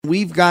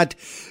We've got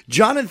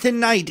Jonathan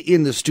Knight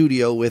in the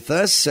studio with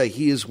us.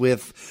 He is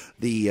with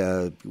the,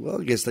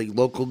 the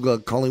local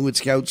Collingwood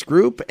Scouts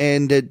group.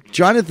 And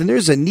Jonathan,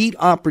 there's a neat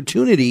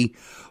opportunity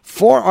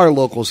for our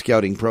local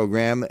scouting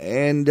program,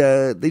 and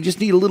they just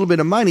need a little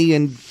bit of money.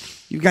 And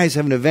you guys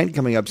have an event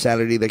coming up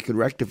Saturday that could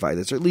rectify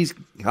this, or at least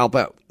help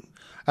out.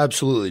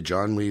 Absolutely,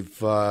 John.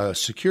 We've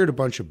secured a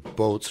bunch of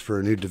boats for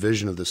a new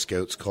division of the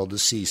Scouts called the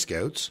Sea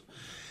Scouts.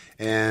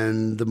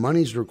 And the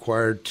money's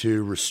required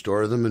to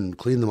restore them and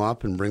clean them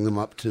up and bring them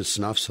up to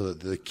snuff so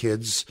that the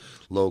kids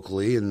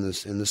locally in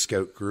the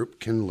Scout group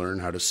can learn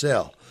how to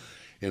sail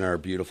in our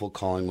beautiful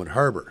Collingwood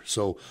Harbor.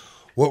 So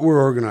what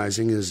we're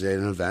organizing is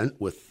an event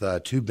with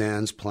two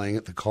bands playing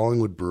at the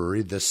Collingwood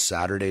Brewery this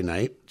Saturday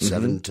night,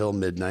 7 till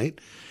midnight.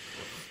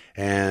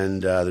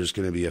 And there's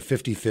going to be a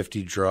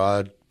 50-50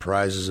 draw,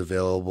 prizes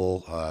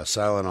available,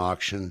 silent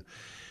auction,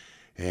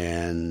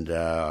 and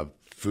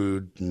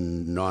food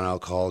and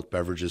non-alcoholic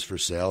beverages for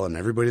sale. And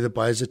everybody that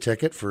buys a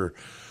ticket for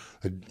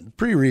a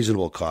pretty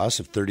reasonable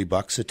cost of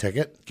 $30 a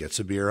ticket gets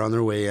a beer on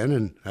their way in.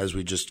 And as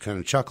we just kind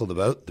of chuckled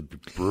about, the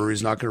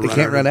brewery's not going to run out.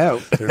 They can't run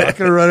out. They're not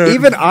going to run out.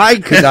 Even I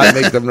could not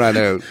make them run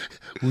out.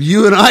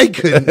 You and I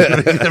couldn't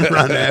make them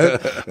run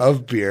out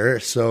of beer.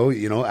 So,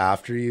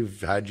 after you've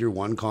had your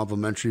one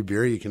complimentary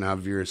beer, you can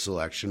have your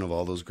selection of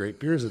all those great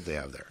beers that they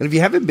have there. And if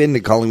you haven't been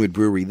to Collingwood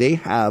Brewery, they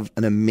have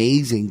an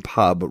amazing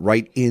pub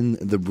right in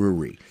the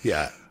brewery.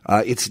 Yeah.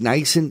 It's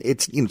nice, and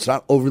it's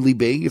not overly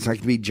big. It's not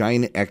going to be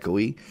giant and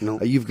echoey.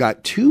 No. You've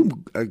got two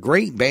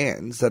great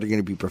bands that are going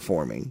to be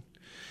performing.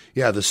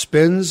 Yeah, the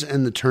Spins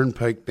and the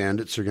Turnpike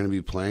Bandits are going to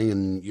be playing,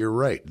 and you're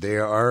right. They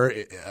are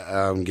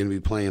going to be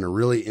playing in a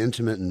really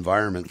intimate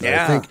environment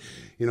that I think,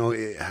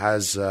 it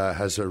has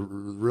a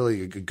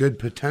really good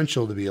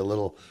potential to be a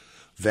little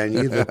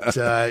venue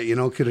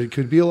that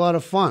could be a lot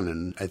of fun.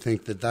 And I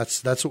think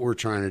that's what we're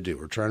trying to do.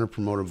 We're trying to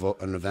promote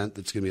an event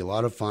that's going to be a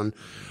lot of fun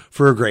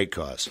for a great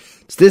cause.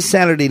 It's this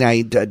Saturday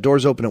night.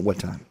 Doors open at what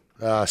time?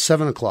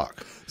 7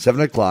 o'clock.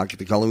 7 o'clock at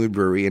the Collingwood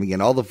Brewery. And again,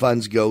 all the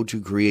funds go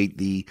to create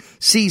the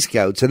Sea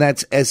Scouts, and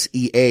that's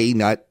SEA,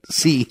 not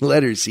C,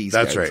 letter C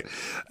Scouts. That's right.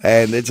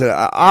 And it's an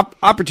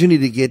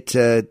opportunity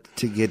to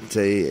get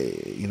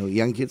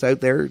young kids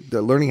out there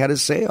learning how to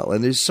sail.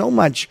 And there's so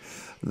much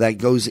that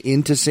goes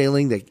into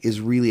sailing that is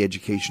really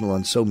educational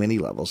on so many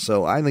levels.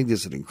 So I think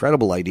this is an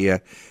incredible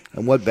idea.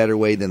 And what better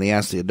way than they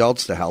ask the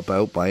adults to help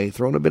out by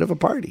throwing a bit of a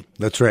party?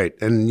 That's right.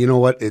 And you know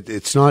what?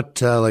 It's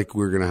not like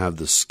we're going to have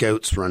the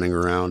Scouts running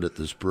around at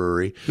this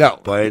brewery. No.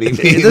 By any means.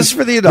 This is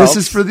for the adults.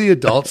 This is for the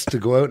adults to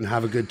go out and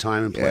have a good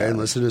time and play and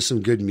listen to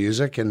some good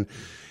music. And,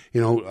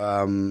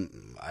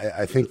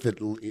 I think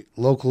that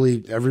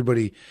locally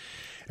everybody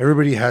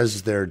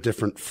has their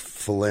different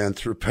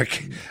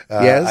philanthropic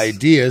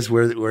ideas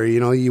where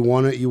you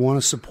want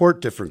to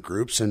support different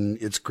groups, and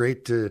it's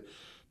great to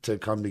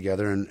come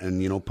together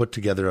and put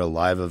together a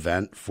live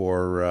event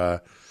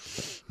for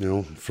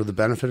the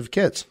benefit of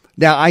kids.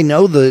 Now, I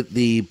know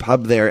the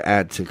pub there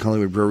at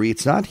Collingwood Brewery,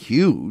 it's not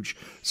huge,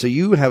 so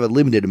you have a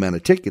limited amount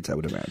of tickets, I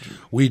would imagine.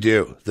 We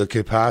do. The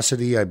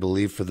capacity, I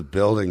believe, for the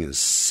building is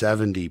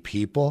 70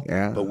 people,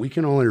 but we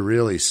can only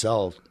really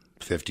sell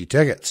 50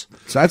 tickets.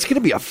 So that's going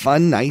to be a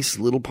fun, nice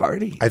little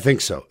party. I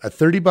think so. At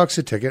 $30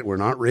 a ticket, we're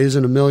not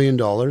raising $1 million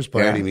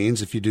by any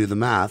means if you do the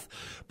math.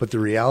 But the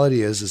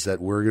reality is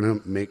that we're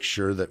going to make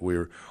sure that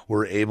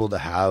we're able to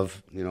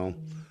have, a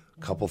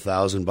couple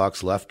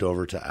 $1,000 left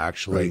over to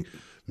actually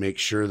make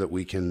sure that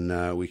we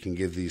can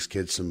give these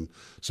kids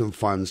some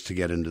funds to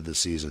get into the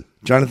season.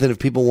 Jonathan, if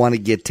people want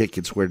to get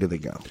tickets, where do they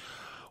go?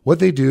 What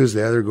they do is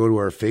they either go to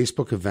our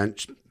Facebook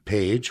event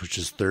page, which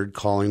is Third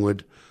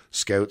Collingwood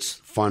Scouts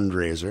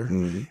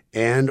fundraiser,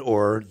 and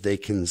or they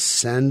can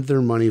send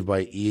their money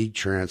by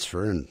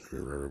e-transfer, and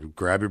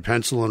grab your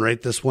pencil and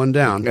write this one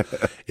down.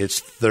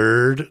 It's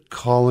Third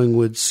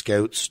Collingwood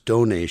Scouts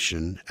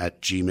donation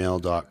at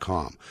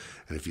gmail.com.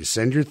 And if you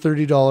send your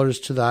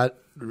 $30 to that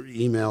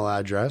email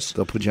address,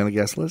 they'll put you on a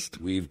guest list.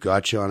 We've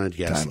got you on a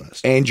guest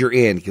list. And you're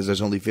in, because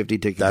there's only 50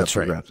 tickets. That's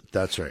right.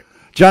 That's right.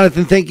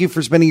 Jonathan, thank you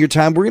for spending your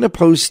time. We're going to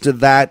post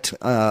that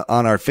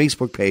on our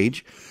Facebook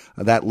page.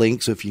 That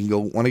link. So if you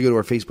want to go to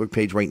our Facebook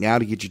page right now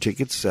to get your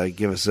tickets,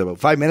 give us about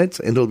 5 minutes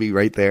and it'll be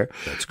right there.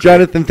 That's great.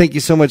 Jonathan, thank you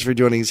so much for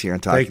joining us here on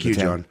Talking Thank you,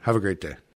 John. Have a great day.